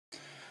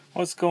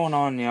What's going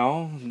on,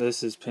 y'all?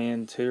 This is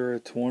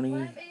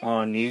Pantera20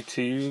 on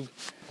YouTube,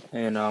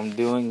 and I'm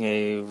doing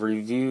a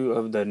review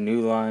of the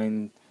New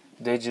Line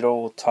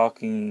digital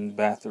talking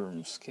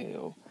bathroom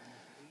scale.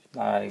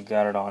 I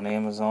got it on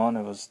Amazon.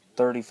 It was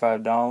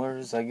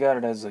 $35. I got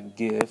it as a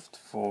gift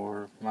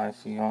for my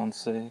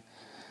fiance.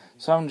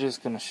 So I'm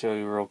just going to show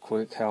you real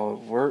quick how it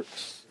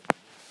works.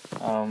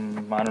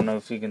 I don't know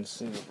if you can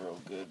see it real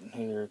good in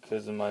here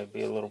because it might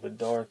be a little bit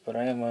dark, but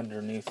I am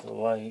underneath the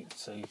light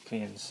so you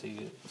can see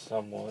it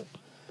somewhat.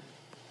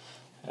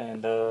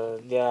 And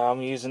yeah,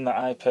 I'm using the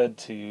iPad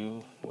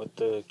 2 with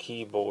the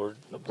keyboard,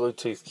 the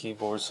Bluetooth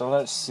keyboard. So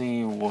let's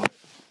see what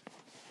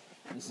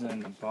is in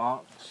the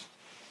box.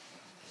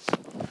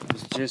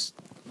 It's just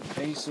a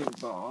basic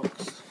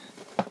box.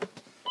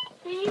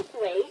 Please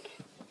wait.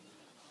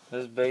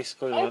 This is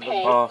basically what the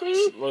box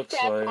looks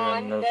like. I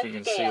don't know if you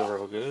can see it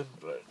real good,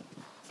 but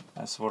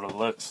that's what it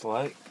looks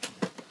like.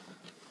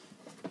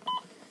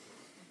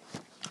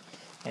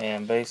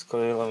 And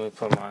basically, let me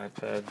put my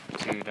iPad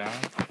 2 down.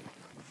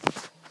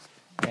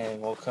 And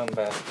we'll come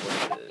back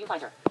with it.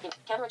 Viewfinder.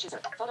 Camera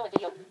chooser. Photo and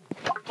video.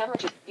 Camera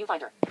chooser.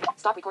 Viewfinder.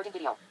 Stop recording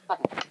video.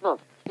 Button.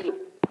 Mode. Video.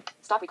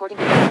 Stop recording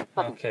video.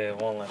 Button. Okay, it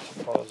won't let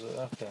you pause it.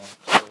 Okay,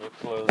 so we'll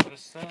close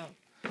this up.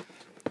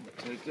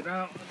 Take it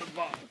out of the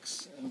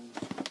box.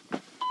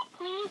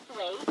 Please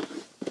wait.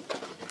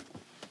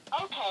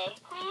 Okay,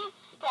 please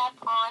step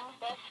on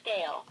the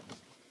scale.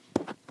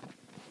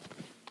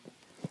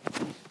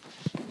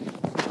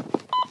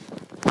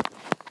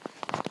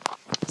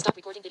 Stop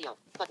recording video.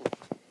 Button.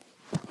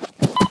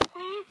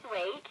 Please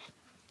wait.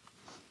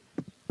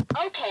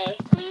 Okay,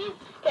 please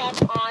step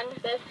on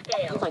the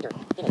scale. Viewfinder.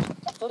 Image.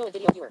 Photo and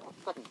video viewer.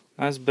 Button.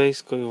 That's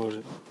basically what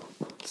it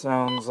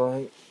sounds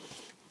like.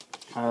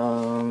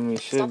 You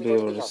should be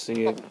able to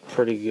see it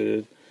pretty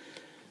good.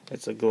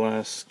 It's a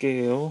glass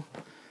scale.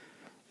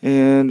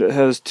 And it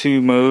has two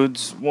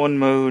modes. One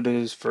mode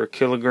is for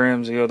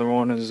kilograms, the other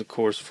one is of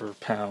course for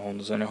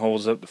pounds, and it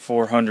holds up to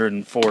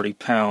 440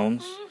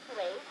 pounds.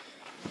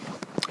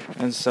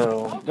 And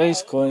so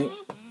basically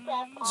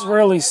it's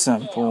really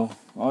simple.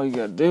 All you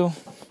gotta do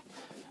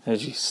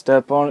is you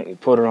step on it, you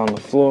put it on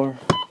the floor.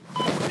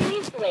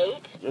 Please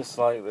wait. Just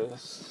like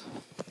this.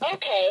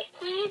 Okay,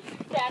 please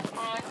step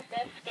on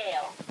the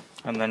scale.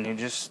 And then you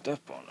just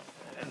step on it,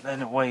 and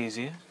then it weighs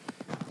you.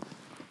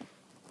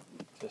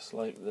 Just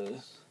like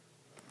this.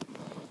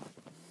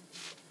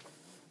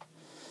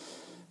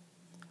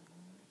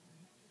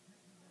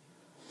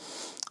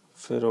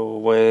 If it'll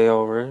weigh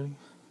already.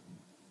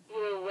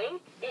 Your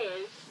weight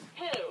is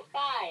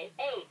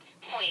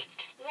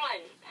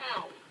 258.1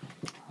 pounds.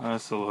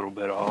 That's a little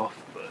bit off,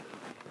 but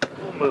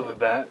we'll move it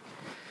back.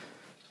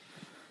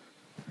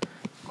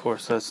 Of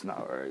course, that's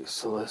not right,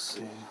 so let's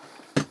see.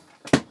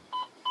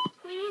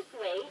 Please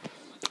wait.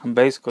 And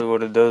basically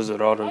what it does,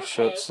 it auto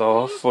shuts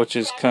off, which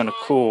is kind of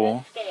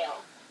cool.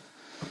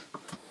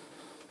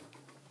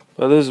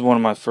 But this is one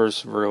of my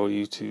first real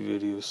YouTube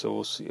videos, so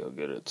we'll see how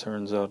good it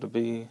turns out to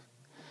be.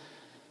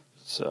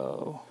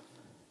 So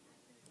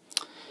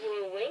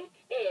Your weight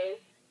is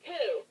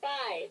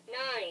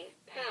 259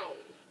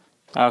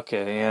 pounds.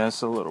 okay, yeah,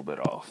 it's a little bit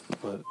off,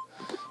 but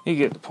you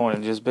get the point.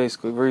 It just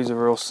basically reads it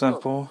real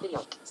simple.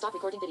 Video. Stop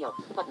recording video.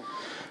 Button.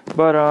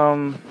 But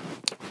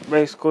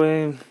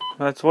basically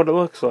that's what it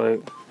looks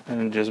like,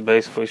 and it just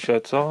basically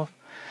shuts off.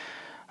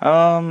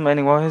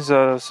 Anyways,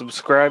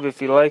 subscribe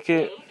if you like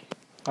it.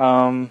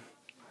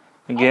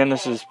 Again,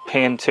 this is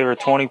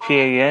Pantera20,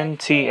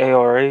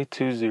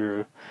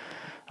 Pantera20.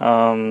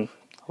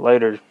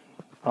 Later,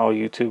 all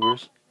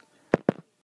YouTubers.